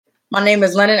My name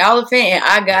is Londyn Oliphant, and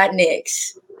I got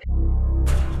next.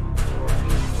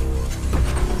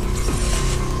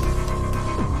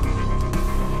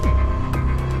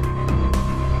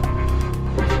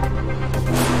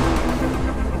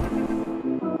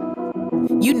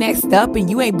 You next up and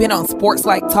you ain't been on Sports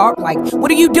Like Talk. Like,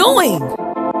 what are you doing?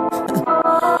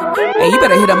 Hey, you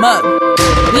better hit them up.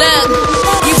 Look,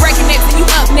 you breaking next and you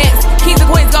up next. Kings and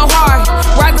queens go hard.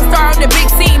 Rise and star on the big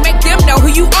scene. Make them know who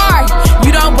you are.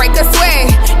 You don't break a sweat.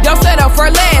 Don't settle for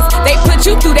less. They put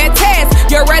you through that test.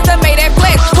 Your resume that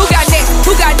flex. Who got next?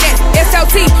 Who got next?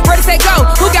 SLT, ready, set, go.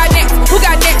 Who got next? Who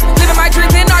got next? Living my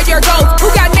dreams and all your goals. Who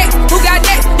got next? Who got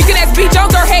next? You can ask B.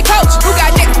 Jones or head coach. Who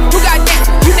got next? Who got next?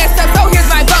 You next up, so here's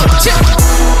my vote.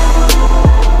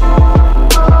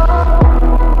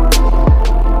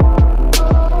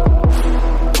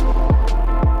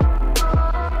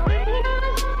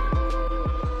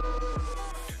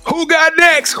 Who got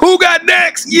next? Who got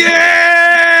next?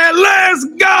 Yeah, let's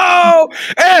go.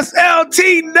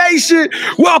 SLT Nation.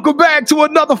 Welcome back to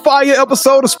another fire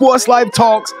episode of Sports Life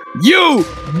Talks. You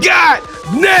got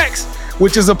next,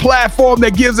 which is a platform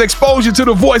that gives exposure to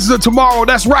the voices of tomorrow.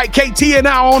 That's right, KT and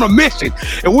I are on a mission,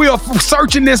 and we are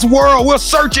searching this world, we're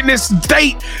searching this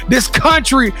state, this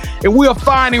country, and we are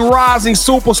finding rising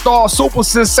superstars, super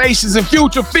sensations, and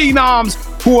future phenoms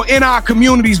who are in our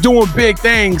communities doing big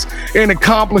things and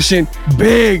accomplishing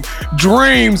big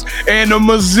dreams. And the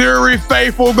Missouri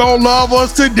faithful gonna love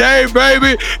us today,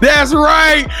 baby. That's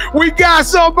right, we got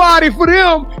somebody for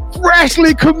them,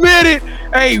 freshly committed.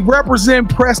 Hey, represent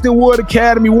Prestonwood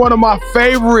Academy, one of my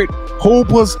favorite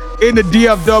hoopers in the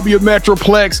DFW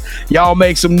Metroplex. Y'all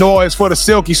make some noise for the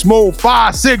silky smooth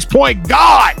 5'6" point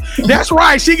guard. That's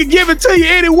right, she can give it to you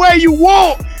any way you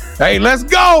want. Hey, let's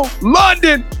go,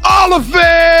 Londyn Oliphant.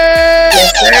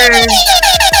 Yes, sir.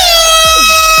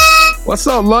 What's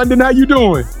up, Londyn? How you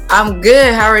doing? I'm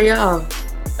good. How are y'all?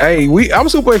 Hey, I'm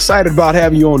super excited about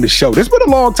having you on the show. This has been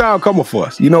a long time coming for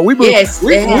us. You know, we've been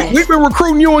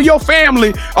recruiting you and your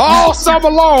family all summer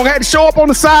long. Had to show up on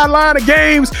the sideline of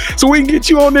games so we can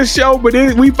get you on this show, but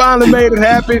we finally made it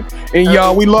happen. And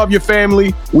y'all, we love your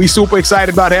family. We super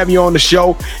excited about having you on the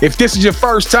show. If this is your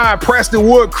first time,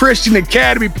 Prestonwood Christian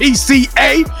Academy,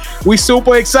 PCA, we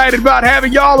super excited about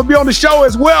having y'all to be on the show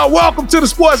as well. Welcome to the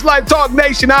Sports Life Talk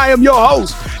Nation. I am your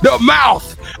host, the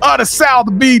mouth of the South,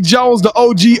 B. Jones, the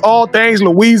OG, all things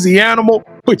Louisiana.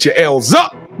 Put your L's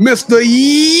up. Mr.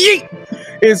 Yeet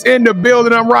is in the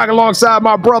building. I'm rocking alongside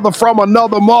my brother from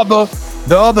another mother,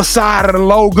 the other side of the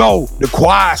logo, the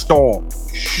Quiet Storm.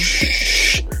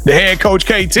 The head coach,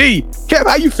 KT. Kev,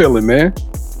 how you feeling, man?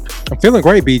 I'm feeling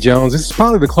great, B. Jones. This is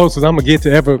probably the closest I'm going to get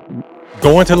to ever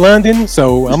going to Londyn,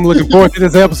 so I'm looking forward to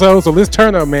this episode. So let's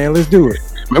turn up, man. Let's do it.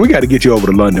 Man, we got to get you over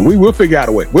to Londyn. We'll figure out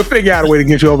a way. We'll figure out a way to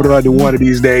get you over to Londyn one of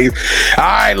these days. All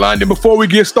right, Londyn, before we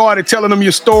get started telling them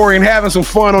your story and having some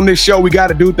fun on this show, we got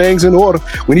to do things in order.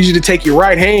 We need you to take your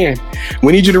right hand.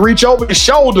 We need you to reach over your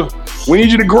shoulder. We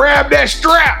need you to grab that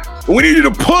strap. We need you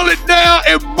to pull it down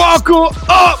and buckle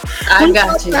up. I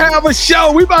got you. We about to have a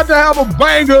show. We about to have a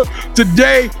banger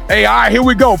today. Hey, all right, here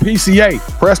we go. PCA,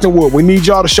 Prestonwood. We need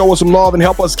y'all to show us some love and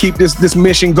help us keep this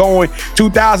mission going.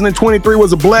 2023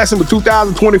 was a blessing, but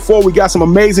 2024, we got some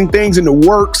amazing things in the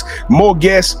works. More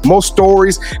guests, more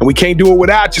stories, and we can't do it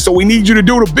without you. So we need you to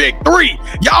do the big three.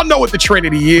 Y'all know what the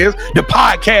Trinity is, the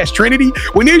podcast Trinity.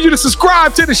 We need you to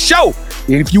subscribe to the show.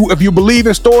 And if you believe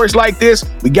in stories like this,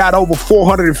 we got over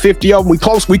 450 of them. We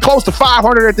close to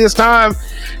 500 at this time.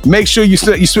 Make sure you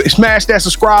smash that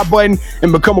subscribe button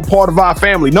and become a part of our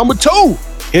family. Number 2,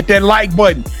 hit that like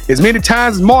button. As many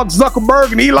times as Mark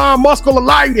Zuckerberg and Elon Musk will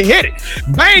allow you to hit it.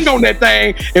 Bang on that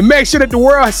thing and make sure that the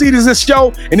world sees this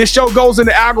show, and this show goes in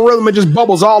the algorithm and just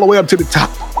bubbles all the way up to the top.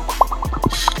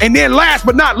 And then last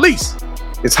but not least,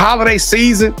 it's holiday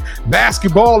season.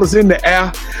 Basketball is in the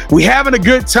air. We having a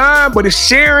good time, but it's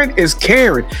sharing is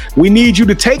caring. We need you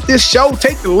to take this show,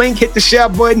 take the link, hit the share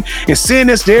button, and send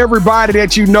this to everybody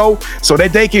that you know so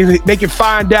that they can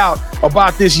find out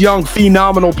about this young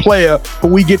phenomenal player who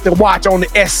we get to watch on the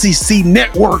SEC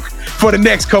network for the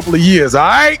next couple of years. All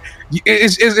right?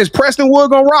 Is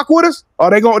Prestonwood gonna rock with us? Are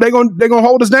they gonna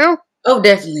hold us down? Oh,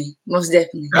 definitely. Most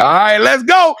definitely. All right, let's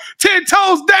go. 10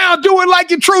 toes down. Do it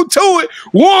like you're true to it.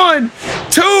 1,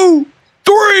 2,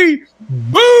 3.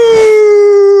 Boo!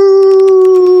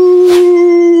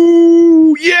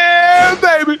 Yeah,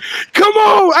 baby. Come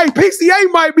on. Hey,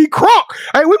 PCA might be crunk.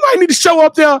 Hey, we might need to show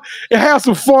up there and have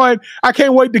some fun. I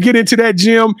can't wait to get into that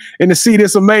gym and to see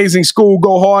this amazing school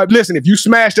go hard. Listen, if you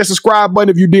smash that subscribe button,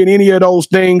 if you did any of those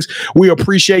things, we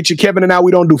appreciate you. Kevin and I,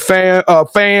 we don't do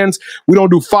fans. We don't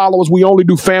do followers. We only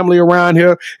do family around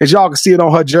here. As y'all can see it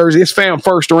on her jersey, it's fam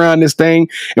first around this thing,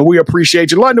 and we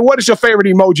appreciate you. Londyn, what is your favorite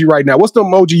emoji right now? What's the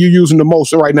emoji you using the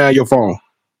most right now on your phone?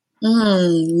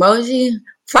 Emoji?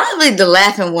 Probably the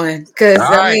laughing one, because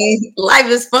I mean, life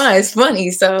is fun. It's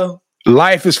funny, so.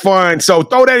 Life is fun. So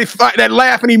throw that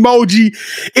laughing emoji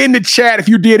in the chat if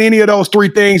you did any of those three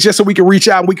things, just so we can reach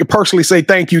out and we can personally say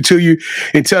thank you to you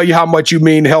and tell you how much you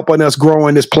mean to helping us grow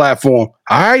in this platform.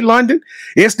 All right, Londyn,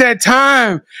 it's that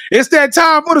time. It's that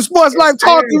time for the Sports Life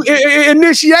Talk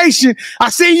initiation. I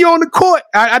see you on the court.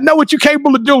 I know what you're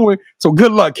capable of doing. So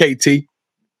good luck, KT.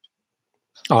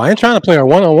 Oh, I ain't trying to play a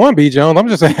one-on-one, B. Jones. I'm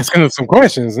just asking some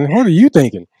questions. And what are you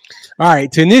thinking? All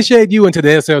right, to initiate you into the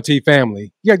SLT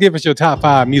family, you got to give us your top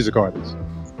 5 music artists.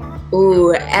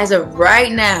 Ooh, as of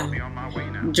right now,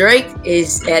 Drake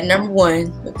is at number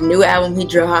 1 with the new album he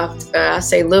dropped. I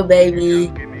say Lil Baby,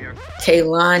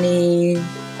 Kehlani,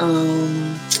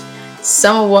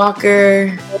 Summer Walker,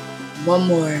 one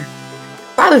more.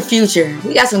 Probably Future.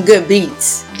 We got some good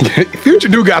beats. Future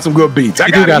do got some good beats. I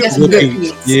got some good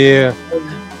beats. Yeah.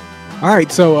 All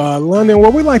right, so Londyn,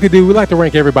 what we like to do, we like to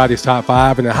rank everybody's top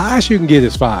 5, and the highest you can get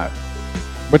is 5.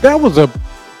 But that was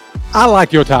I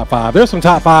like your top 5. There's some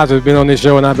top 5s that have been on this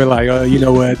show, and I've been like, you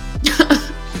know what?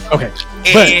 Okay.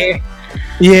 But,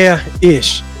 yeah,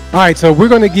 ish. All right, so we're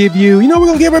going to give you, we're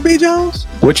going to give her, B. Jones?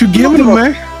 What you giving her,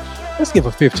 man? Let's give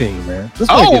her 15, man.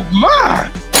 Oh, my.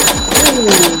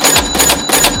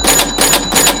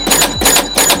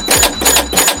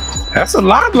 That's a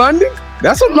lot, Londyn.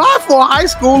 That's a lot for a high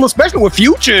school, especially with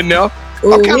Future in there.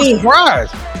 I'm kind of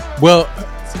surprised. Well,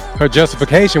 her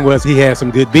justification was he had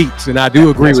some good beats, and I do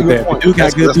agree with that. Dude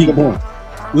got good beats.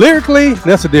 Lyrically,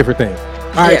 that's a different thing.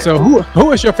 All right, so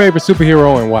who is your favorite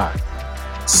superhero and why?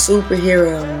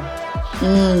 Superhero.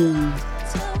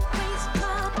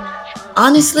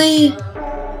 Honestly,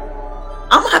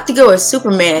 I'm gonna have to go with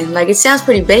Superman. Like, it sounds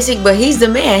pretty basic, but he's the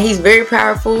man. He's very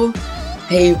powerful.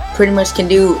 He pretty much can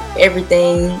do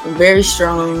everything, very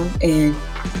strong, and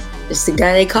it's the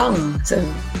guy they call him. So,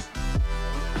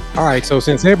 all right. So,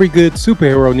 since every good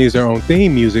superhero needs their own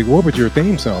theme music, what would your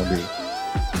theme song be?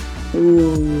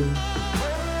 Ooh,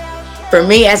 for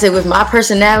me, as with my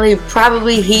personality,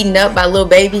 probably "Heating Up" by Lil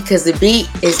Baby, because the beat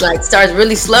is like starts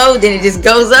really slow, then it just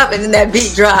goes up, and then that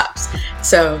beat drops.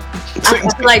 So, I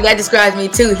feel like that describes me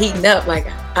too. Heating up, like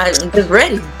I'm just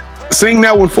ready. Sing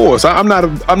that one for us. I'm not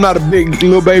a big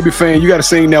Lil Baby fan. You got to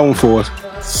sing that one for us.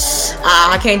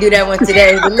 I can't do that one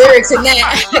today. The lyrics in that,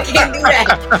 I can't do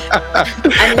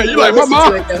that. You like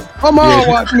my mom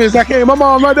watching this. I can't. My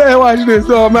mom, my dad watching this.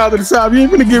 So I'm out of the side. You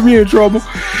ain't gonna get me in trouble.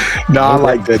 I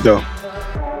like that though.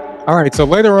 All right. So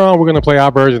later on, we're gonna play our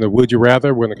version of Would You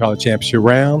Rather. We're gonna call it Championship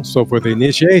Round. So for the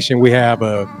initiation, we have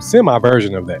a semi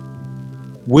version of that.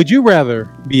 Would you rather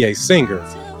be a singer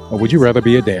or would you rather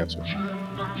be a dancer?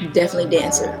 Definitely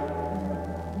dancer.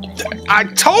 I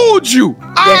told you.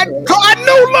 I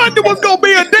knew Londyn was gonna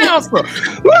be a dancer.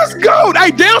 Let's go. Hey,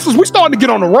 dancers, we starting to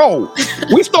get on the roll.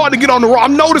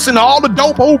 I'm noticing all the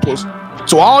dope hoopers.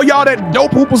 So all y'all that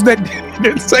dope hoopers that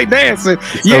didn't say dancing,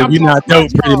 so you're not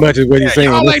dope. Pretty much is what you're saying.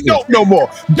 Y'all ain't dope no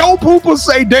more. Dope hoopers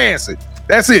say dancing.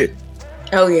 That's it.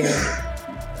 Oh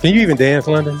yeah. Can you even dance,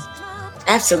 Londyn?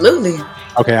 Absolutely.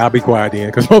 Okay, I'll be quiet then,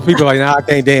 because most people are like, nah, I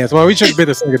can't dance. Well, we should have been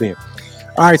a singer then.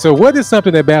 All right, so what is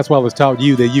something that basketball has taught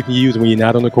you that you can use when you're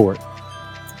not on the court?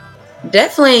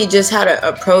 Definitely just how to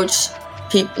approach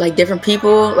people, like different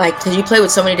people, like because you play with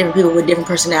so many different people with different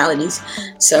personalities.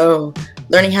 So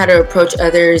learning how to approach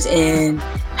others and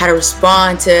how to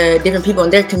respond to different people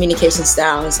and their communication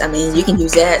styles. I mean, you can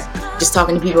use that just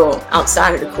talking to people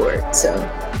outside of the court. So.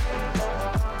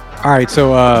 All right,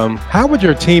 so how would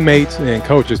your teammates and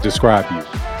coaches describe you?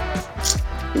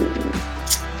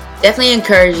 Definitely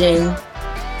encouraging.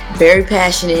 Very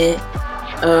passionate.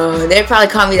 They'd probably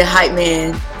call me the hype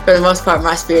man. For the most part,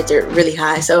 my spirits are really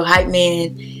high. So hype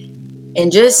man,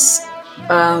 and just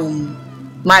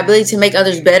my ability to make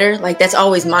others better. Like that's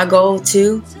always my goal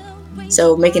too.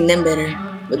 So making them better.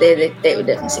 But they would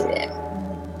definitely see that.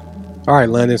 All right,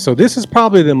 Londyn. So this is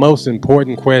probably the most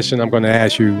important question I'm going to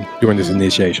ask you during this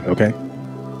initiation. Okay.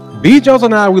 B. Jones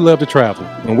and I, we love to travel.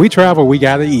 When we travel, we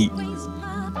got to eat.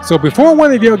 So before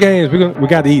one of your games, we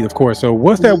got to eat, of course. So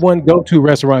what's that one go-to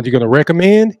restaurant you're going to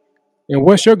recommend? And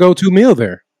what's your go-to meal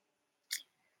there?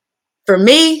 for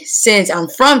me, since I'm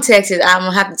from Texas, I'm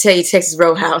gonna have to tell you Texas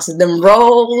Roadhouse. Them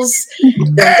rolls,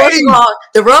 first of all,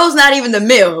 the rolls not even the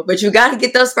meal, but you got to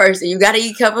get those first, and you got to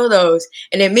eat a couple of those.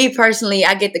 And then me personally,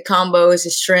 I get the combo. It's a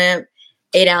shrimp,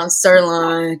 8-ounce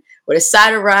sirloin with a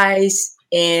side of rice,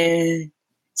 and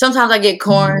sometimes I get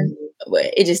corn,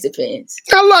 but it just depends.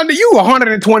 Now, Londyn, you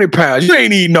 120 pounds. You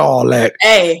ain't eating all that.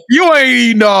 Hey, you ain't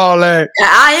eating all that.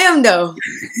 I am though.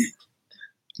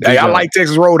 Hey, I like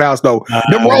Texas Roadhouse though.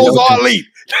 Them rolls are elite.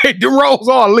 Them rolls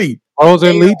are elite. Rolls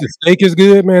are elite. The steak is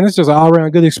good, man. It's just an all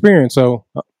around good experience. So,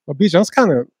 B Jones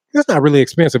it's not really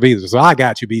expensive either. So I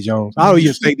got you, B Jones. I owe you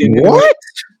a steak dinner. What?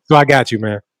 So I got you,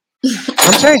 man.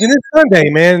 I'm changing this Sunday,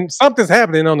 man. Something's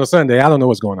happening on the Sunday. I don't know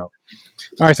what's going on.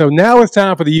 All right, so now it's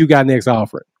time for the You Got Next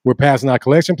offering. We're passing our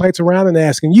collection plates around and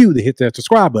asking you to hit that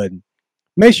subscribe button.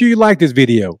 Make sure you like this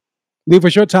video. Leave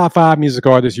us your top 5 music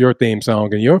artists, your theme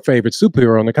song, and your favorite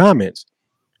superhero in the comments.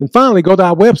 And finally, go to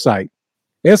our website,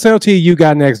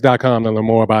 sltyougotnext.com, to learn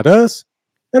more about us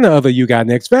and the other You Got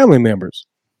Next family members.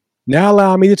 Now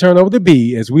allow me to turn over to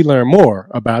B as we learn more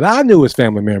about our newest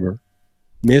family member,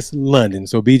 Miss Londyn.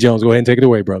 So B Jones, go ahead and take it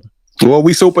away, brother. Well,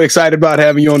 we super excited about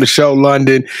having you on the show,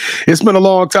 Londyn. It's been a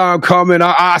long time coming.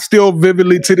 I still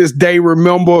vividly to this day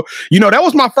remember, that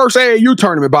was my first AAU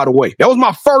tournament, by the way. That was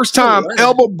my first time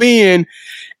ever being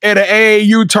at an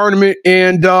AAU tournament,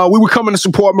 and we were coming to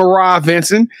support Mariah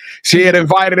Vincent. She had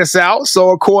invited us out. So,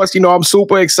 of course, I'm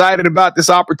super excited about this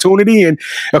opportunity. And,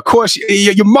 of course,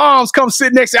 your mom's come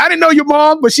sit next to me. I didn't know your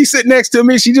mom, but she sit next to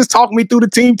me. She just talking me through the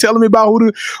team, telling me about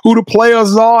who the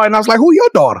players are. And I was like, who your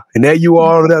daughter? And there you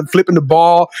are, flipping the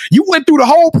ball. You went through the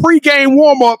whole pregame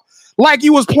warm-up like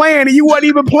you was playing, and you wasn't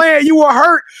even playing. You were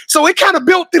hurt. So it kind of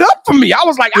built it up for me. I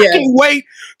was like, I can't wait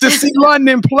to see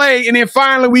Londyn play. And then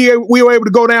finally we were able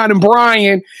to go down in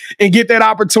Bryan and get that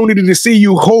opportunity to see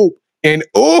you hoop. And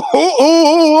wait,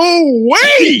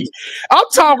 I'm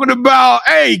talking about,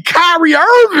 Kyrie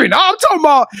Irving. I'm talking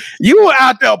about you were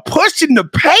out there pushing the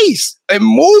pace and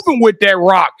moving with that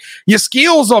rock. Your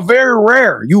skills are very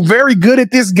rare. You're very good at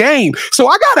this game. So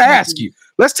I got to ask you,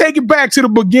 let's take it back to the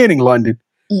beginning, Londyn.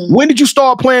 When did you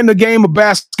start playing the game of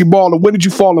basketball, and when did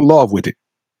you fall in love with it?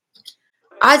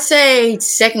 I'd say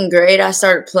 2nd grade, I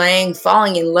started playing,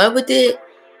 falling in love with it.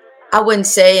 I wouldn't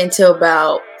say until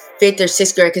about 5th or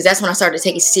 6th grade, because that's when I started to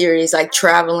take it serious, like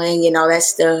traveling and all that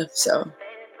stuff. So,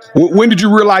 when did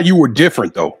you realize you were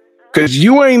different, though? Because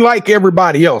you ain't like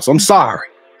everybody else. I'm sorry.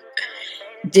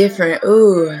 Different.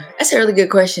 Ooh, that's a really good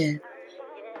question.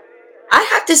 I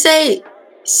have to say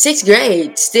 6th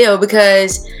grade still,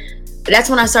 because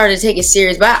that's when I started to take it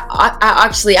serious. But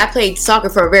I played soccer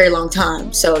for a very long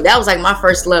time. So that was like my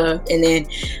first love. And then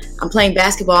I'm playing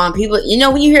basketball, and people,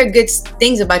 when you hear good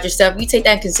things about yourself, you take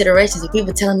that in consideration. So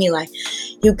people telling me like,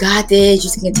 you got this, you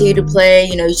should continue to play,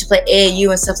 you should play AAU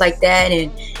and stuff like that.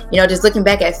 And, just looking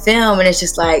back at film, and it's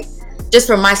just like, just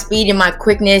for my speed and my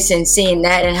quickness and seeing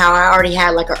that, and how I already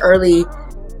had like an early,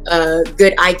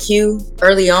 good IQ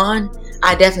early on,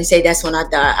 I definitely say that's when I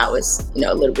thought I was,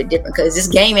 a little bit different, because this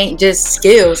game ain't just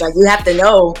skills. Like, you have to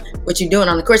know what you're doing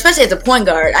on the court, especially as a point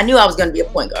guard. I knew I was going to be a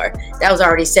point guard. That was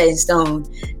already set in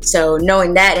stone. So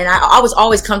knowing that, and I was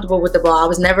always comfortable with the ball. I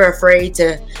was never afraid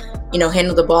to,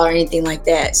 handle the ball or anything like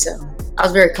that. So I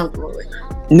was very comfortable with it.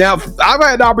 Now, I've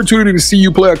had the opportunity to see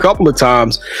you play a couple of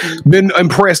times. Been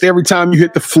impressed every time you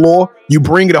hit the floor. You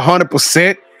bring it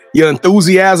 100%. Your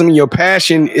enthusiasm and your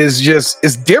passion is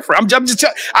different.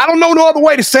 I don't know no other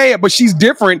way to say it, but she's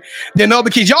different than other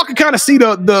kids. Y'all can kind of see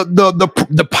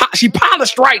she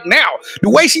polished right now. The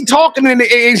way she talking and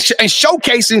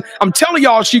showcasing, I'm telling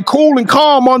y'all, she cool and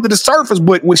calm under the surface,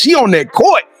 but when she on that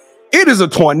court, it is a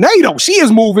tornado. She is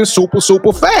moving super,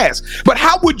 super fast. But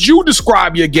how would you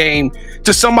describe your game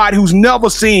to somebody who's never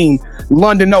seen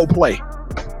Londyn O play?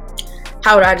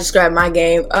 How would I describe my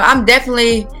game?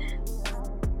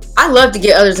 I love to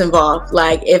get others involved.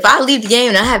 Like, if I leave the game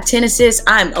and I have 10 assists,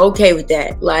 I'm okay with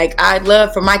that. Like, I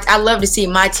love to see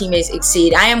my teammates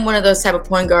exceed. I am one of those type of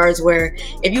point guards where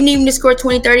if you need me to score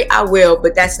 20, 30, I will,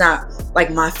 but that's not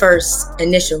like my first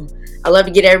initial. I love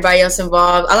to get everybody else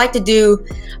involved. I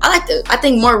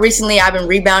think more recently I've been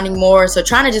rebounding more. So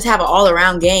trying to just have an all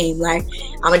around game. Like,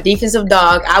 I'm a defensive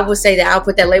dog. I would say that I'll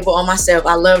put that label on myself.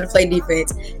 I love to play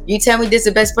defense. You tell me this is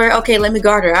the best player. Okay, let me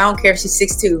guard her. I don't care if she's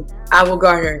 6'2". I will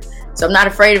guard her. So I'm not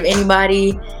afraid of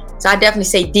anybody. So I definitely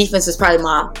say defense is probably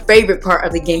my favorite part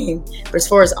of the game. But as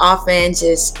far as offense,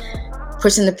 just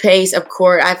pushing the pace up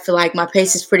court, I feel like my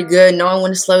pace is pretty good. Knowing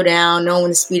when to slow down, knowing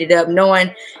when to speed it up,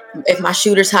 knowing if my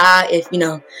shooter's high, if,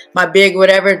 my big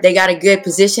whatever, they got a good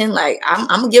position, like I'm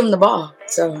going to give them the ball.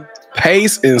 So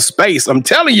pace and space. I'm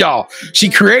telling y'all, she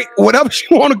create whatever she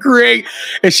want to create,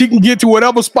 and she can get to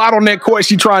whatever spot on that court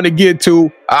she trying to get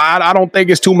to. I don't think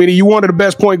it's too many. You one of the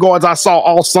best point guards I saw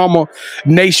all summer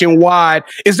nationwide.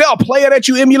 Is there a player that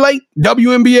you emulate?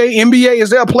 WNBA, NBA?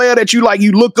 Is there a player that you like,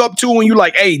 you look up to and you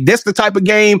like, hey, that's the type of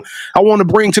game I want to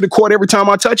bring to the court every time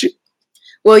I touch it?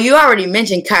 Well, you already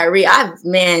mentioned Kyrie.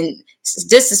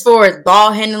 Just as far as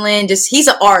ball handling, he's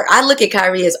an art. I look at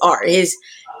Kyrie as art.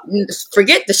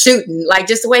 Forget the shooting, like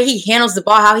just the way he handles the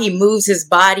ball, how he moves his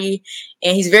body,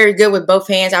 and he's very good with both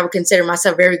hands. I would consider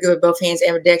myself very good with both hands,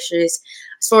 ambidextrous.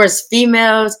 As far as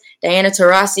females, Diana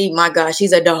Taurasi, my gosh,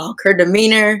 she's a dog. Her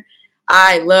demeanor,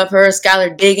 I love her.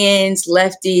 Skylar Diggins,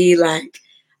 lefty, like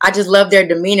I just love their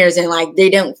demeanors, and like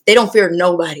they don't fear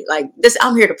nobody. Like this,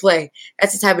 I'm here to play.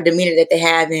 That's the type of demeanor that they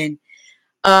have, and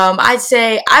I'd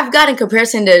say I've got in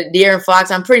comparison to De'Aaron Fox.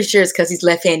 I'm pretty sure it's because he's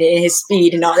left-handed and his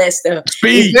speed and all that stuff.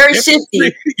 Speed. He's very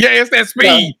shifty. Yeah, it's that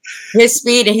speed. So, his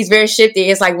speed, and he's very shifty.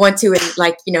 It's like 1-2, and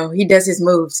like he does his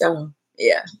move. So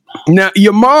yeah. Now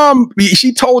your mom,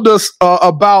 she told us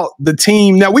about the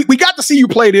team. Now we got to see you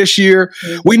play this year.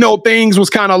 Mm-hmm. We know things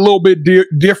was kind of a little bit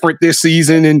different this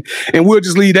season, and we'll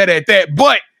just leave that at that.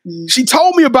 But she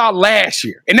told me about last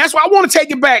year, and that's why I want to take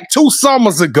it back 2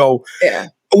 summers ago. Yeah.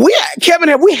 Kevin,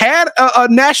 have we had a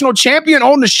national champion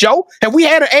on the show? Have we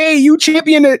had an AAU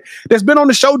champion that's been on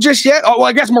the show just yet? Oh, well,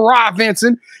 I guess Mariah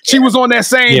Vincent. She was on that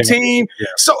same team. Yeah.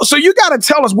 So you got to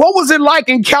tell us, what was it like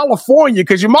in California?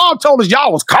 Because your mom told us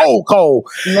y'all was cold.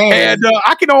 Man. And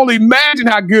I can only imagine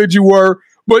how good you were.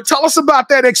 But tell us about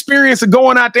that experience of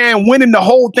going out there and winning the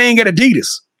whole thing at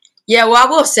Adidas. Yeah, well, I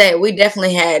will say we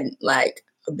definitely had like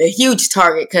a huge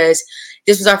target because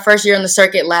this was our first year on the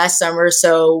circuit last summer,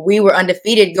 so we were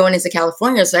undefeated going into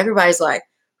California. So everybody's like,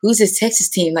 who's this Texas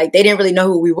team? Like, they didn't really know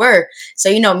who we were. So,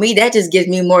 me, that just gives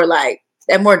me more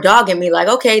dog in me. Like,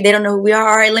 okay, they don't know who we are.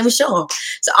 All right, let me show them.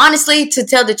 So honestly, to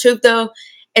tell the truth, though,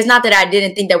 it's not that I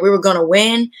didn't think that we were going to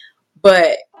win,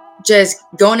 but just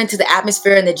going into the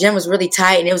atmosphere in the gym was really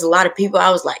tight, and it was a lot of people. I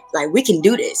was like, we can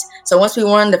do this. So once we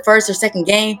won the first or second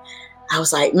game, I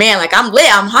was like, man, like, I'm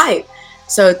lit. I'm hyped.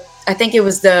 So I think it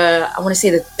was the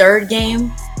third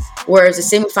game, where it was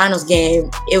the semifinals game.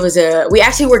 It was we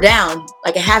actually were down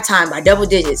like at halftime by double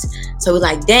digits. So we're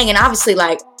like, dang. And obviously,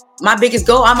 like, my biggest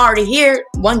goal, I'm already here,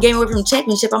 1 game away from the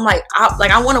championship. I'm like,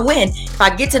 I want to win. If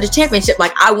I get to the championship,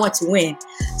 like, I want to win.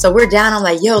 So we're down. I'm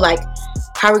like, yo, like,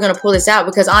 how are we going to pull this out?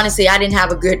 Because honestly, I didn't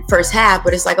have a good first half,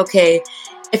 but it's like, okay,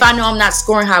 if I know I'm not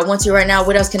scoring how I want to right now,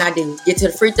 what else can I do? Get to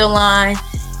the free throw line,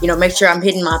 make sure I'm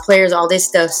hitting my players, all this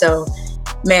stuff. So,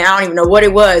 man, I don't even know what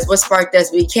it was, what sparked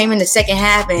us. We came in the second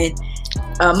half, and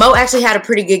Mo actually had a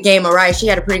pretty good game. Mariah, she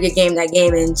had a pretty good game that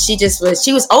game, and she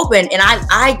was open. And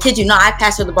I kid you not, I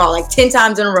passed her the ball like 10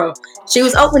 times in a row. She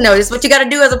was open though. This is what you got to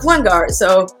do as a point guard.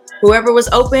 So whoever was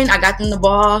open, I got them the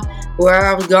ball. Whoever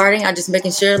I was guarding, I just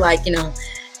making sure, like,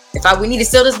 if we need to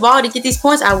steal this ball to get these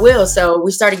points, I will. So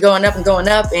we started going up,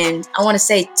 and I want to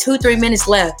say 2-3 minutes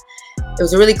left. It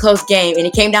was a really close game, and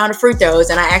it came down to free throws,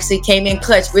 and I actually came in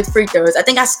clutch with free throws. I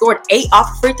think I scored 8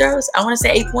 off of free throws. I want to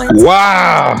say 8 points.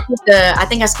 Wow. I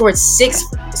think I scored 6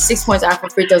 points off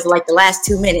of free throws like the last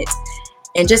 2 minutes.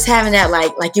 And just having that,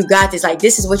 like you got this, like,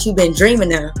 this is what you've been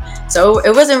dreaming of. So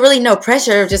it wasn't really no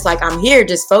pressure, just like, I'm here,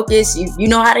 just focus. You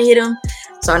know how to hit them.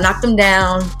 So I knocked them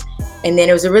down, and then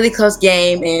it was a really close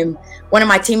game, and one of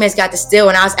my teammates got the steal,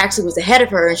 and I was ahead of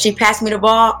her, and she passed me the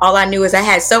ball. All I knew is I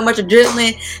had so much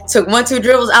adrenaline, took 1-2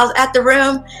 dribbles. I was at the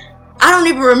rim. I don't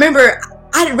even remember.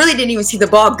 I really didn't even see the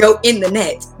ball go in the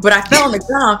net, but I fell on the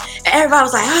ground, and everybody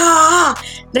was like, ah.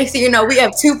 Next thing you know, we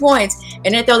have 2 points,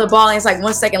 and they throw the ball, and it's like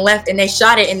 1 second left, and they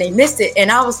shot it, and they missed it.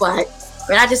 And I was like,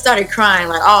 man, I just started crying,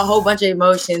 like, a whole bunch of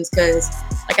emotions, because,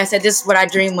 like I said, this is what I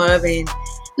dream of, and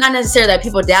not necessarily that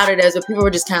people doubted us, but people were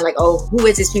just kind of like, oh, who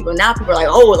is this people? Now people are like,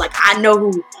 oh, like, I know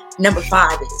who number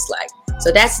 5 is. Like,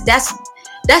 so that's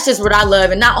just what I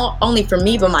love. And not only for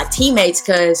me, but my teammates,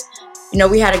 because,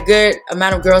 we had a good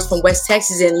amount of girls from West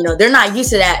Texas, and, they're not used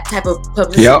to that type of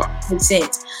publicity. Yep. Makes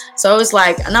sense. So it's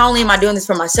like, not only am I doing this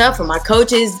for myself, for my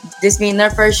coaches, this being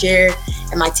their first year,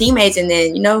 and my teammates, and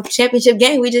then, championship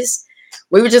game, we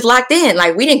were just locked in.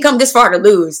 Like, we didn't come this far to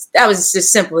lose. That was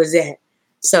just simple as that.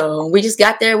 So we just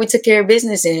got there, we took care of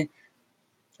business, and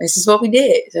this is what we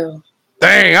did. So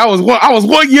Dang, I was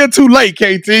 1 year too late,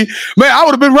 KT. Man, I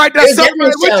would have been right there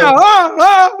celebrating with y'all.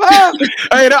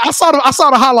 Hey, I saw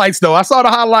the highlights though. I saw the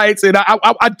highlights, and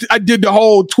I did the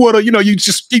whole Twitter. You know, you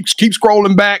just keep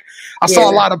scrolling back. I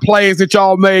saw a lot of plays that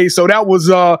y'all made, so that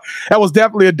was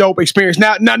definitely a dope experience.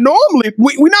 Now normally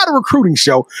we're not a recruiting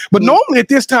show, but normally at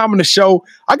this time in the show,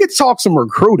 I get to talk some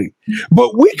recruiting.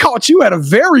 But we caught you at a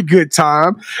very good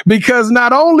time because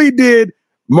not only did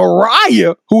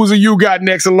Mariah, who's a You Got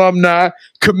Next alumni,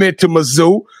 commit to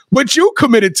Mizzou, but you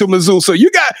committed to Mizzou. So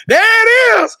there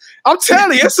it is. I'm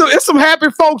telling you, it's some happy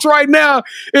folks right now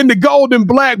in the gold and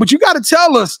black. But you got to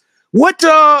tell us what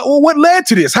led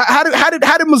to this. How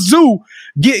did Mizzou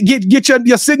get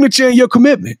your signature and your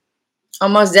commitment? Oh,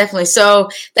 most definitely. So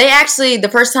they actually, the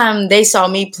first time they saw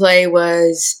me play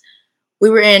was we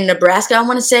were in Nebraska. I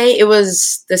want to say it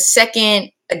was the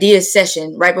second Adidas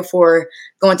session right before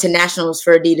going to nationals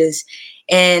for Adidas,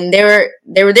 and they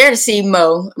were there to see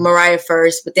Mariah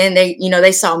first, but then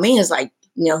they saw me as like,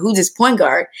 who's this point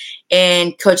guard?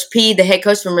 And Coach P, the head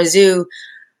coach from Mizzou,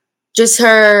 just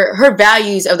her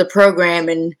values of the program,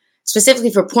 and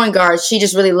specifically for point guards, she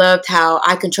just really loved how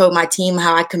I controlled my team,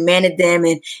 how I commanded them,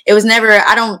 and it was never,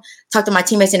 I don't talk to my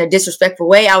teammates in a disrespectful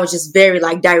way. I was just very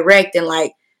like direct and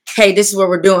like, hey, this is what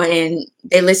we're doing. And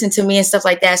they listened to me and stuff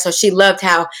like that. So she loved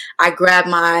how I grabbed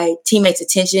my teammates'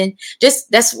 attention.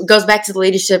 That goes back to the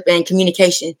leadership and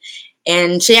communication.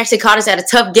 And she actually caught us at a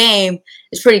tough game.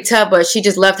 It's pretty tough, but she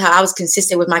just loved how I was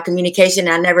consistent with my communication.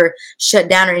 And I never shut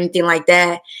down or anything like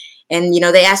that. And,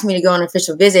 they asked me to go on an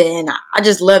official visit, and I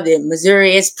just loved it.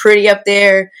 Missouri, it's pretty up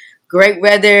there. Great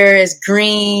weather. It's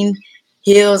green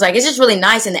hills. Like, it's just really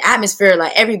nice. And the atmosphere,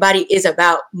 like, everybody is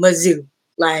about Mizzou.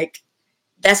 Like,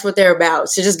 that's what they're about.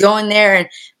 So just going there and,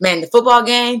 man, the football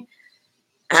game,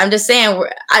 I'm just saying,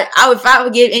 if I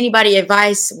would give anybody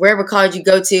advice, wherever college you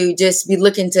go to, just be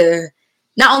looking to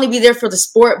not only be there for the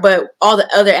sport, but all the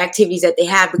other activities that they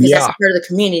have, because that's a part of the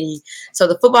community. So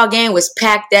the football game was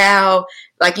packed out,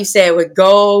 like you said, with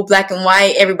gold, black and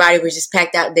white. Everybody was just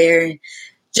packed out there. And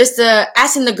just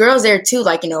asking the girls there too,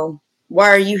 like, why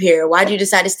are you here? Why did you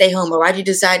decide to stay home? Or why did you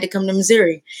decide to come to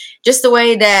Missouri? Just the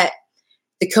way that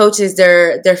the coaches,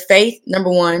 their faith,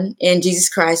 number one, in Jesus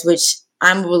Christ, which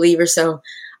I'm a believer. So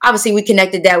obviously we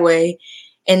connected that way.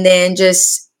 And then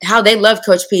just how they love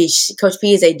Coach P. Coach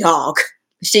P is a dog.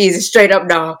 She's a straight up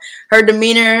dog. Her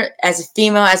demeanor as a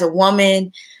female, as a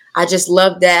woman, I just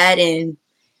love that. And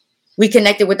we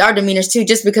connected with our demeanors too,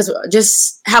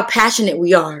 just how passionate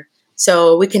we are.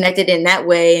 So we connected in that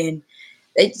way. And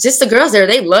the girls there,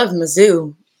 they love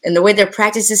Mizzou. And the way their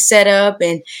practice is set up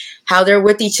and how they're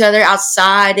with each other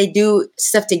outside. They do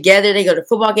stuff together. They go to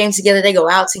football games together. They go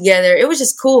out together. It was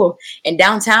just cool. And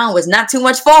downtown was not too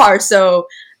much far. So,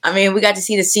 I mean, we got to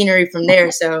see the scenery from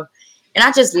there. So, and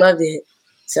I just loved it.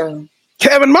 So,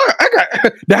 Kevin, I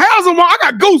got the hairs on I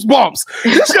got goosebumps.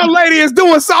 This young lady is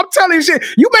doing something. I'm telling you shit.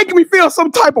 You making me feel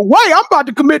some type of way. I'm about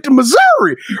to commit to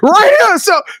Missouri right here.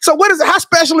 So what is it? How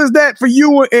special is that for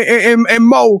you and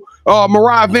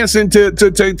Mariah Vincent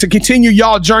to continue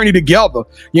y'all journey together?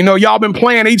 Y'all been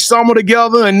playing each summer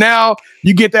together, and now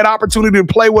you get that opportunity to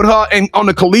play with her and on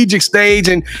the collegiate stage,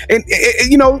 and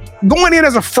going in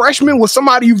as a freshman with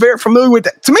somebody you're very familiar with.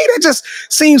 To me, that just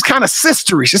seems kind of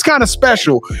sisterish. It's kind of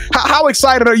special. How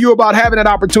excited are you about having that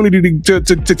opportunity to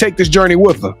take this journey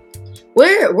with her?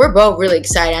 We're both really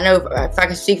excited. I know if I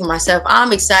can speak for myself,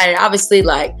 I'm excited. Obviously,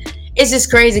 like, it's just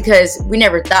crazy because we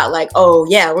never thought like, oh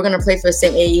yeah, we're going to play for the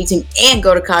same AAU team and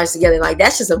go to college together. Like,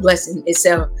 that's just a blessing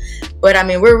itself. But I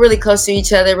mean, we're really close to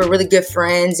each other. We're really good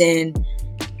friends, and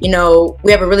we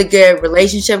have a really good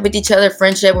relationship with each other,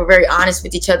 friendship. We're very honest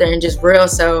with each other and just real.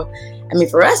 So, I mean,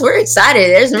 for us, we're excited.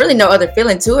 There's really no other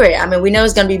feeling to it. I mean, we know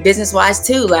it's going to be business wise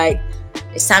too. Like,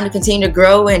 it's time to continue to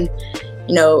grow. And,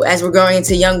 as we're growing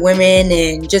into young women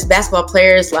and just basketball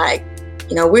players, like,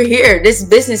 we're here. This is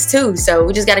business too. So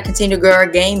we just got to continue to grow our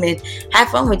game and have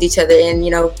fun with each other. And,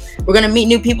 we're going to meet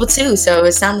new people too. So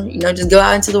it's time to, just go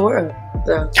out into the world.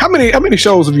 So. How many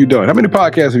shows have you done? How many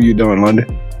podcasts have you done,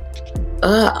 Londyn?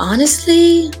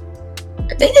 Honestly,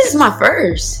 I think this is my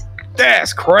first.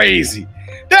 That's crazy.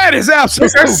 That is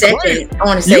absolutely second. I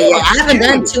want to say, I haven't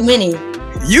done too many.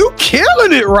 You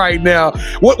killing it right now.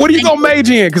 What are you gonna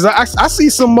major in? Because I see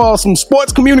some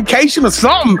sports communication or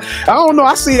something. I don't know.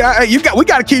 I see we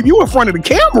got to keep you in front of the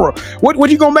camera.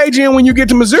 What you gonna major in when you get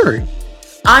to Missouri?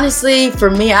 Honestly, for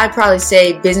me, I'd probably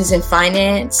say business and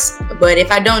finance. But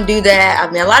if I don't do that,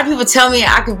 I mean, a lot of people tell me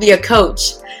I could be a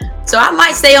coach. So I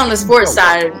might stay on the sports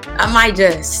side. I might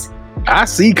just. I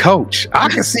see Coach. I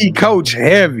can see Coach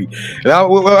heavy.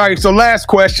 All right, so last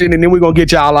question, and then we're gonna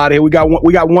get y'all out of here. We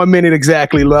got 1 minute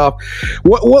exactly left.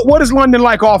 What is Londyn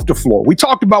like off the floor? We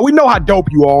know how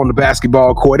dope you are on the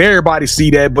basketball court. Everybody see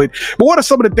that, but what are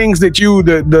some of the things that you,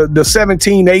 the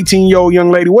 17, 18-year-old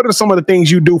young lady, what are some of the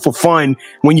things you do for fun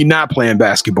when you're not playing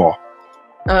basketball?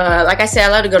 Like I said,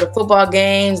 I love to go to football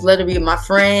games, love to be with my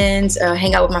friends,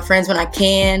 hang out with my friends when I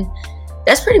can.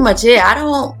 That's pretty much it. I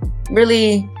don't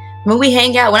really, when we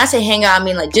hang out, when I say hang out, I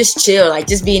mean like just chill, like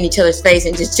just be in each other's face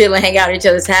and just chill and hang out at each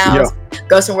other's house. Yeah.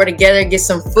 Go somewhere together, get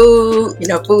some food. You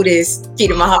know, food is key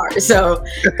to my heart. So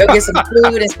go get some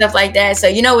food and stuff like that. So,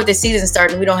 you know, with the season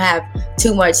starting, we don't have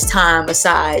too much time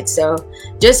aside. So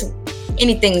just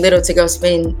anything little to go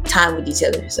spend time with each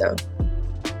other. So.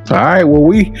 All right, well,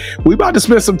 we about to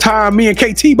spend some time. Me and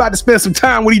KT about to spend some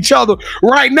time with each other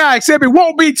right now, except it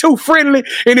won't be too friendly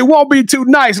and it won't be too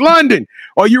nice. Londyn,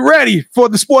 are you ready for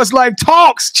the Sports Life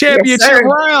Talks Championship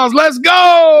rounds? Let's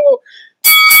go.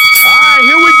 All right,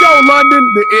 here we go,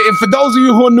 Londyn. And for those of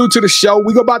you who are new to the show,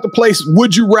 we go about to play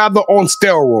Would You Rather on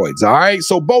steroids, all right?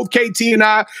 So both KT and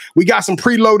I, we got some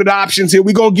preloaded options here.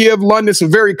 We're going to give Londyn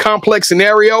some very complex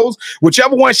scenarios.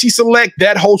 Whichever one she select,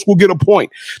 that host will get a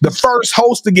point. The first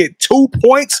host to get 2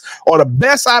 points or the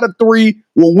best out of 3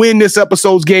 will win this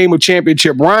episode's game of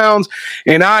championship rounds.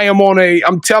 And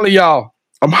I'm telling y'all,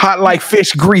 I'm hot like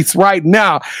fish grease right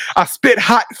now. I spit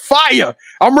hot fire.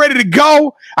 I'm ready to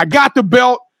go. I got the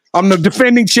belt. I'm the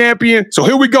defending champion. So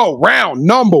here we go. Round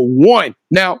number 1.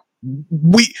 Now,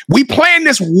 we planned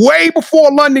this way before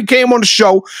Londyn came on the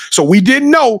show, so we didn't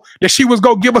know that she was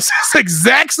going to give us this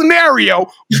exact scenario.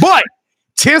 But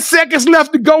 10 seconds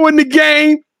left to go in the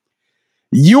game.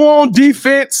 You on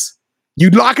defense. You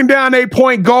locking down a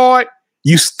point guard.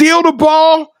 You steal the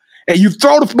ball, and you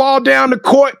throw the ball down the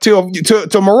court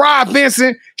to Mariah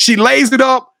Vincent. She lays it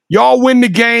up. Y'all win the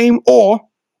game, or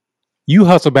you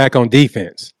hustle back on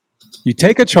defense. You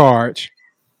take a charge,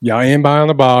 y'all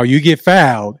inbound the ball, you get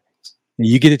fouled, and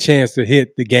you get a chance to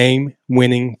hit the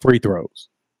game-winning free throws.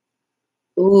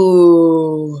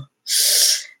 Ooh.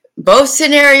 Both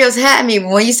scenarios had me, but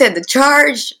when you said the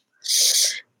charge,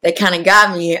 that kind of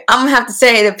got me. I'm going to have to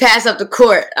say the pass up the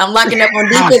court. I'm locking up on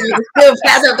defense, but still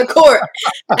pass up the court.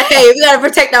 Hey, we got to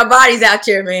protect our bodies out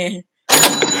here, man.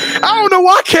 I don't know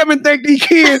why Kevin think these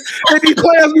kids and these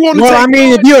players want to. Well, I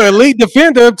mean, if you're an elite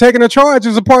defender, taking a charge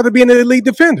is a part of being an elite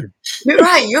defender. You're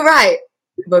right.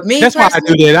 But me, that's why I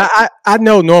do that. I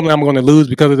know normally I'm going to lose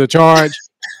because of the charge,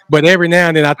 but every now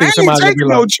and then I think somebody's going to be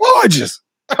like, no charges.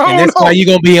 And that's why you're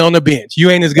going to be on the bench.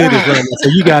 You ain't as good as Londyn, so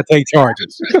you got to take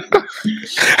charges.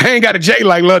 I ain't got a J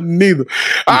like Londyn neither.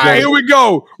 All right, here we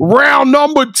go. Round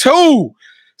number 2.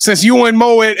 Since you and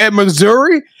Mo at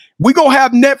Missouri, we gonna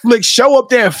have Netflix show up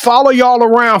there and follow y'all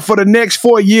around for the next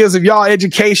 4 years of y'all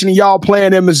education and y'all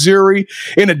playing in Missouri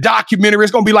in a documentary.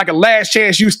 It's gonna be like a Last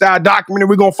Chance U style documentary.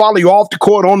 We're gonna follow you off the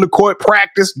court, on the court,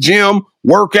 practice, gym,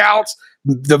 workouts,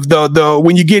 the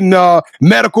when you're getting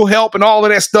medical help and all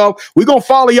of that stuff. We're gonna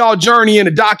follow y'all journey in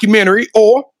a documentary,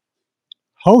 or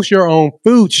host your own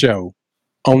food show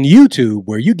on YouTube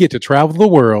where you get to travel the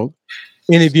world,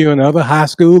 interviewing other high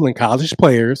school and college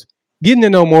players, getting to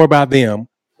know more about them,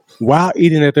 while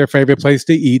eating at their favorite place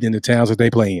to eat in the towns that they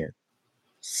play in.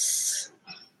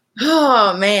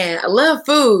 Oh, man. I love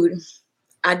food.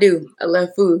 I do. I love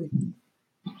food.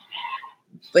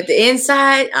 But the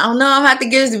inside, I don't know. I'm going to have to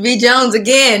give this to B. Jones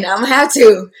again. I'm going to have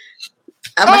to.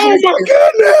 My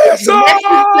goodness.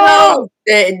 Oh!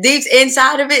 The deep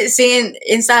inside of it, seeing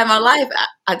inside my life,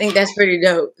 I think that's pretty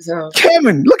dope. So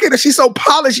Kevin, look at her. She's so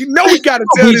polished. You know we got to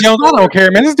tell B. Jones, I don't care,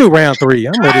 man. Let's do round 3.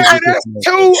 I'm ready. That's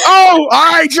 2-0. All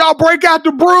right, y'all break out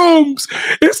the brooms.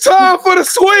 It's time for the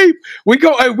sweep. We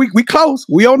go. Hey, we close.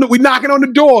 We knocking on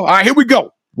the door. All right, here we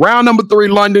go. Round number 3,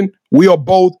 Londyn. We are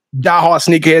both diehard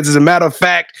sneakerheads. As a matter of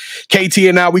fact, KT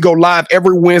and I, we go live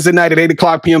every Wednesday night at 8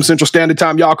 o'clock p.m. Central Standard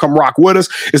Time. Y'all come rock with us.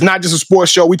 It's not just a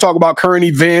sports show. We talk about current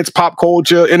events, pop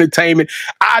culture, entertainment.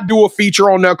 I do a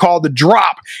feature on there called The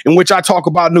Drop, in which I talk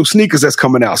about new sneakers that's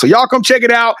coming out. So y'all come check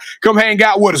it out. Come hang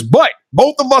out with us. But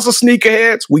both of us are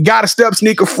sneakerheads. We got to step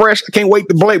sneaker fresh. I can't wait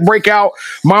to break out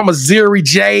Mama Ziri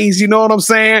J's. You know what I'm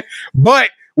saying? But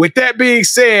with that being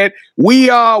said, we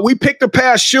picked a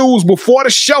pair of shoes before the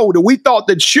show that we thought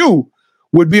that you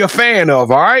would be a fan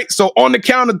of, all right? So on the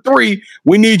count of 3,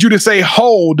 we need you to say,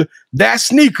 hold that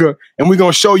sneaker, and we're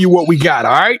going to show you what we got,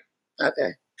 all right?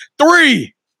 Okay.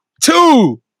 3,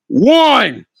 2,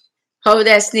 1. Hold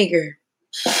that sneaker.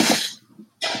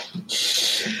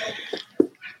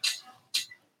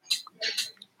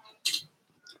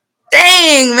 Dang!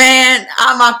 Dang, man.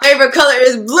 My favorite color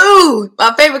is blue.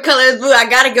 I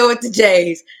got to go with the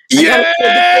Jays.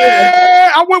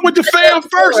 I went with the fam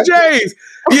first, Jays.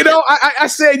 You know, I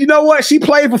said, you know what? She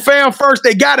played for fam first.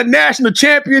 They got a national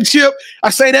championship. I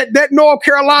say that North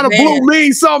Carolina blue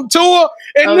means something to her.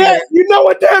 And you know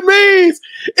what that means?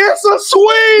 It's a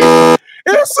sweep.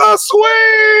 It's a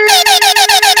sweep.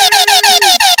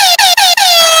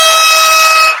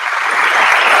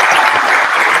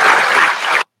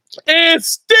 And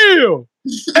still,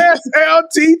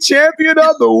 SLT champion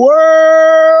of the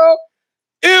world,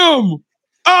 MOTS.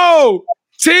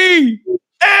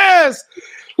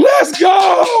 Let's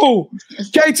go.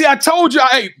 KT, I told you,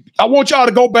 I want y'all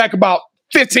to go back about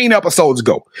 15 episodes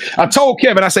ago. I told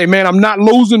Kevin, I say, man, I'm not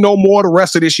losing no more the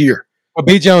rest of this year. Well,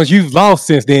 B. Jones, you've lost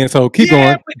since then, so keep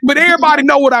going. But everybody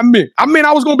know what I meant. I mean,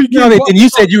 I was going to be getting and you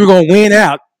said you were going to win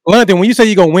out. Londyn, when you say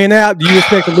you're going to win out, do you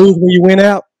expect to lose when you win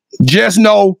out? Just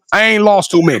know I ain't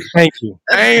lost too many. Thank you.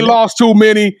 I ain't lost too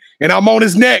many, and I'm on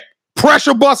his neck.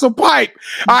 Pressure bust a pipe.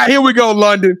 All right, here we go,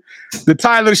 Londyn. The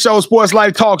title of the show, Sports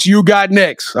Life Talks, You Got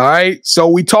Next. All right, so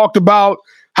we talked about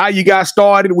how you got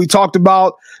started. We talked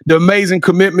about the amazing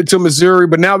commitment to Missouri,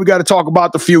 but now we got to talk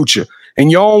about the future. In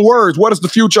your own words, what does the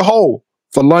future hold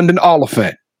for Londyn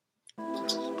Oliphant?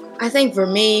 I think for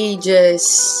me,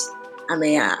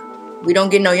 we don't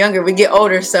get no younger, we get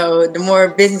older, so the more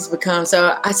business becomes.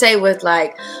 So I say with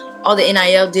like all the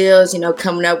NIL deals,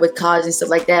 coming up with college and stuff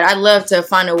like that, I'd love to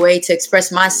find a way to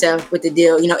express myself with the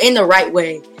deal, in the right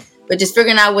way. But just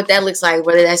figuring out what that looks like,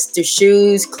 whether that's through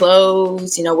shoes,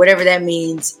 clothes, whatever that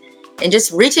means. And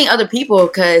just reaching other people,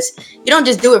 because you don't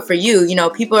just do it for you.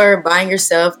 People are buying your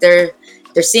stuff. They're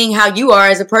seeing how you are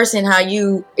as a person, how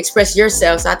you express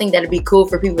yourself. So I think that'd be cool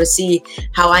for people to see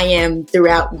how I am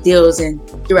throughout deals and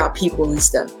throughout people and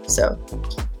stuff. So,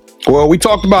 well, we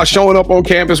talked about showing up on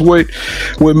campus with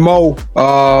Mo,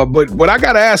 but what I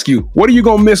got to ask you, what are you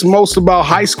going to miss most about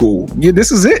high school?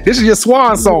 This is it. This is your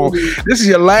swan song. This is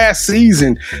your last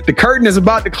season. The curtain is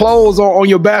about to close on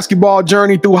your basketball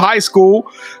journey through high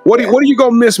school. What are you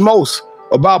going to miss most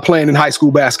about playing in high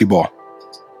school basketball?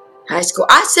 High school,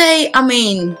 I say,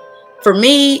 for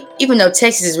me, even though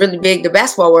Texas is really big, the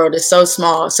basketball world is so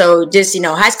small. So just,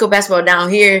 high school basketball down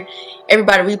here,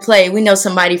 everybody we play, we know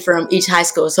somebody from each high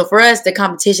school. So for us, the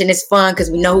competition is fun because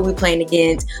we know who we're playing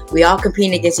against. We all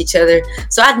competing against each other.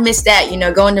 So I'd miss that,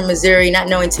 going to Missouri, not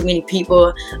knowing too many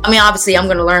people. Obviously, I'm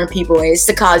going to learn people. And it's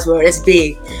the college world. It's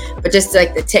big. But just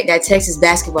like that Texas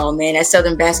basketball, man, that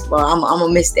Southern basketball, I'm going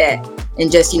to miss that. And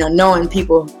just, knowing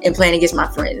people and playing against my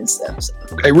friends and stuff. So.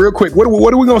 Hey, real quick, what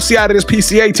are we going to see out of this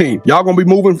PCA team? Y'all going to be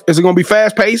moving? Is it going to be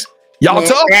fast-paced? Y'all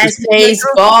tough? Fast-paced,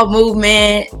 ball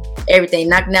movement, everything.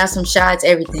 Knocking out some shots,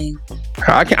 everything.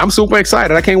 I'm super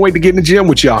excited. I can't wait to get in the gym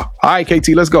with y'all. All right, KT,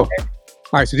 let's go. All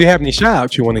right, so do you have any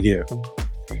shout-outs you want to give?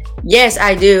 Yes,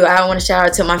 I do. I want to shout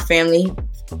out to my family.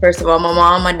 First of all, my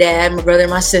mom, my dad, my brother,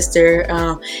 my sister,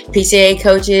 PCA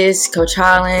coaches, Coach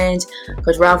Holland,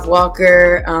 Coach Ralph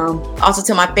Walker, also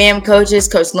to my fam coaches,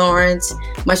 Coach Lawrence,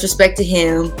 much respect to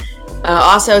him.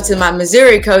 Also to my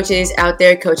Missouri coaches out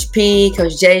there, Coach P,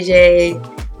 Coach JJ,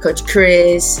 Coach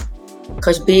Chris,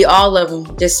 Coach B, all of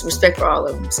them. Just respect for all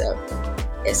of them. So,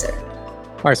 yes, sir.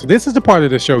 All right, so this is the part of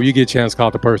the show you get a chance to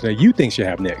call the person that you think should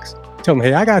have next. Tell them,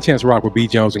 hey, I got a chance to rock with B.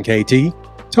 Jones and KT.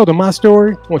 Tell them my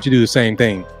story. I want you to do the same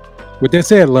thing. With that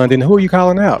said, Londyn, who are you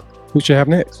calling out? Who should have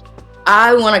next?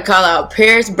 I want to call out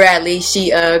Paris Bradley.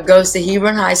 She goes to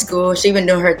Hebron High School. She's been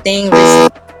doing her thing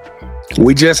recently.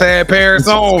 We just had Paris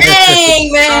on.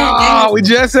 Dang, man. We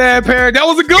just had Paris. That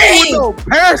was a good one, though.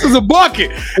 Paris is a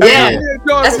bucket. Yeah,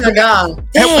 that's my god.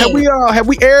 Have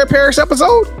we aired Paris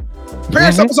episode?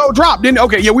 Paris episode dropped, didn't it?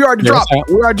 Okay, yeah, we already dropped.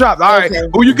 We already dropped. All right,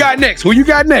 who you got next?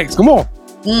 Come on.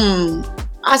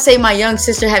 I say my young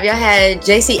sister. Have y'all had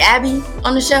JC Abby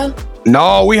on the show?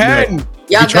 No, we hadn't.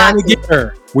 Y'all trying to get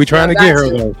her. We trying to get her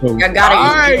though. So. Y'all got it.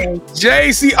 All right,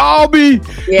 JC Albee,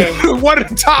 one of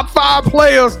the top 5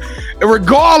 players,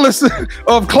 regardless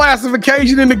of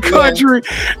classification in the country.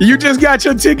 You just got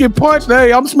your ticket punched.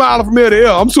 Hey, I'm smiling from ear to ear.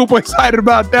 I'm super excited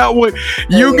about that one.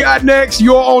 You got next.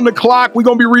 You're on the clock. We're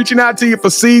gonna be reaching out to you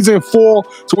for season 4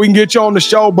 so we can get you on the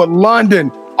show. But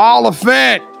Londyn,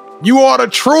 Oliphant, you are the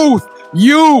truth.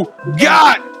 You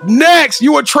got next.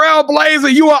 You a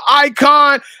trailblazer. You an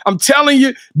icon. I'm telling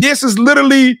you, this is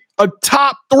literally a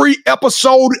top 3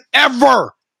 episode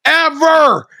ever.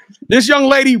 This young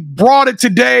lady brought it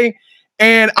today,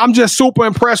 and I'm just super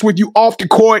impressed with you off the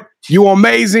court. You're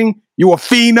amazing. You're a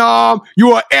phenom.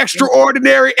 You are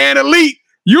extraordinary and elite.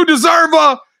 You deserve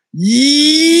a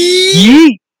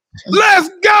yeet. Let's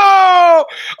go.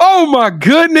 Oh, my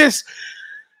goodness.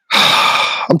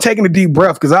 I'm taking a deep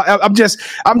breath because I'm just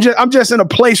in a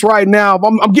place right now.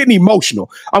 I'm getting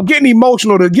emotional. I'm getting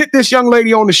emotional to get this young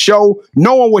lady on the show,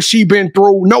 knowing what she been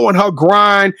through, knowing her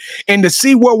grind, and to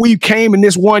see where we came in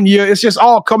this 1 year. It's just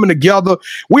all coming together.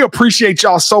 We appreciate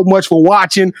y'all so much for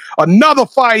watching another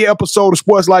fire episode of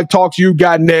Sports Life Talks. You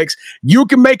got next. You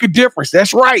can make a difference.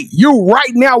 That's right. You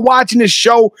right now watching this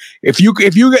show. If you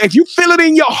feel it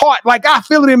in your heart, like I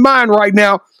feel it in mine right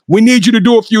now, we need you to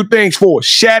do a few things for us.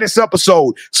 Share this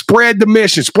episode. Spread the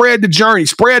mission. Spread the journey.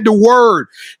 Spread the word.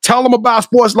 Tell them about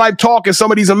Sports Life Talk and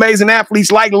some of these amazing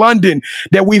athletes like Londyn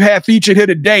that we've had featured here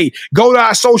today. Go to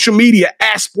our social media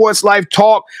at Sports Life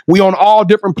Talk. We on all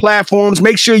different platforms.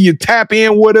 Make sure you tap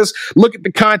in with us. Look at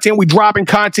the content. We dropping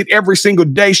content every single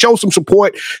day. Show some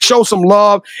support. Show some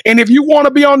love. And if you want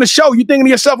to be on the show, you're thinking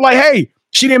to yourself like, hey,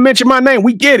 she didn't mention my name.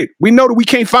 We get it. We know that we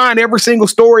can't find every single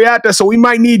story out there, so we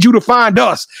might need you to find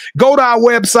us. Go to our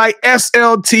website,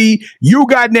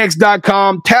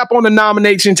 sltyougotnext.com. Tap on the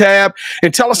nomination tab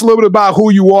and tell us a little bit about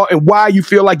who you are and why you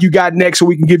feel like you got next so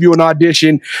we can give you an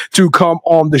audition to come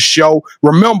on the show.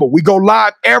 Remember, we go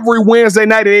live every Wednesday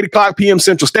night at 8 o'clock p.m.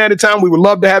 Central Standard Time. We would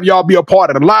love to have y'all be a part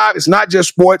of the live. It's not just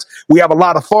sports. We have a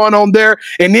lot of fun on there.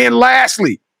 And then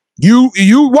lastly, you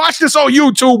watch this on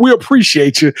YouTube. We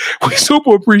appreciate you. We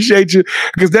super appreciate you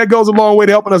because that goes a long way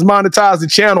to helping us monetize the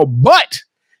channel. But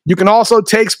you can also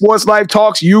take Sports Life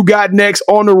Talks You Got Next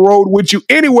on the road with you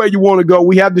anywhere you want to go.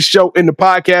 We have the show in the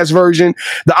podcast version,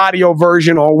 the audio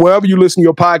version, or wherever you listen to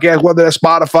your podcast, whether that's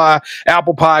Spotify,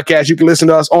 Apple Podcasts. You can listen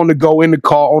to us on the go, in the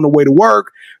car, on the way to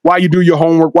work, while you do your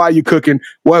homework, while you're cooking,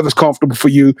 whatever's comfortable for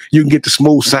you. You can get the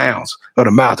smooth sounds of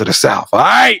the mouth of the South. All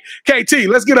right, KT,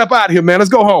 let's get up out of here, man. Let's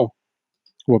go home.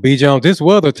 Well, B. Jones, this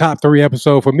was a top 3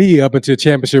 episode for me up until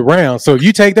championship round. So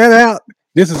you take that out,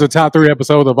 this is a top 3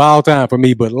 episode of all time for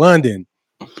me. But Londyn,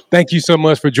 thank you so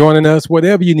much for joining us.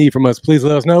 Whatever you need from us, please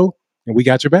let us know, and we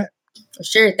got your back. For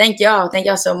sure. Thank y'all. Thank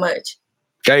y'all so much.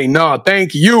 Hey, no,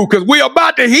 thank you, because we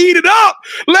about to heat it up.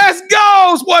 Let's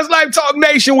go, Sports Life Talk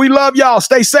Nation. We love y'all.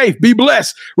 Stay safe, be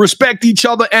blessed, respect each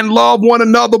other, and love one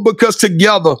another, because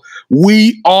together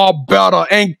we are better.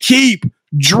 And keep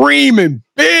dreaming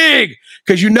big,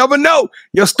 because you never know.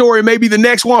 Your story may be the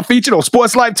next one featured on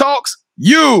Sports Life Talks.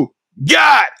 You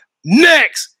got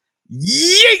next.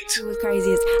 Yeet! What's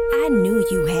crazy is I knew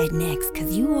you had next,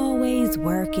 because you always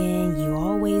working, you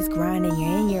always grinding,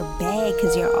 you're in your bag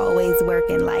because you're always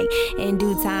working. Like, in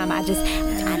due time, I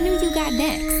knew you got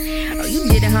next. Oh, you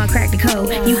did it, huh? Crack the code.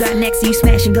 You got next, you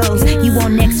smashing goals. You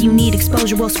want next, you need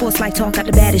exposure. Well, Sports Like Talk got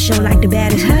the baddest show, like the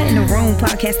baddest hut in the room.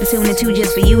 Podcast to tune into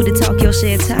just for you to talk your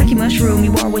shit. Talk your mushroom.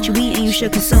 You are what you eat and you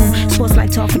should consume. Sports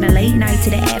Like Talk from the late night to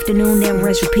the afternoon, then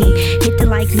rest repeat. Hit the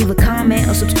like, leave a comment,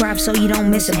 or subscribe so you don't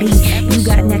miss a beat. You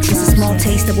got next is a small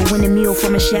taste of a winning meal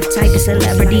from a chef type of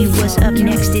celebrity. What's up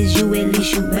next is you, at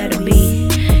least you better be.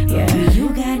 Yeah, you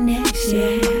got next,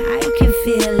 yeah. I can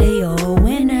feel it, you're a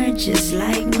winner just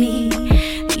like me.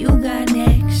 You got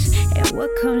next, and what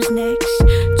comes next?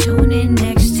 Tune in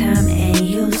next time and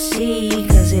you'll see.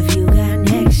 Cause if you got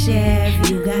next, yeah, if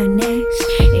you got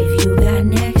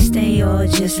next, then you're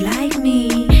just like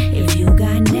me. If you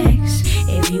got next,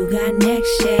 yeah, if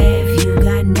you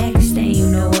got next, then you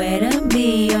know where to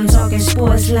be. I'm talking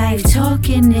Sports Life,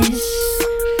 talking this.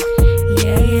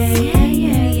 Yeah, yeah, yeah.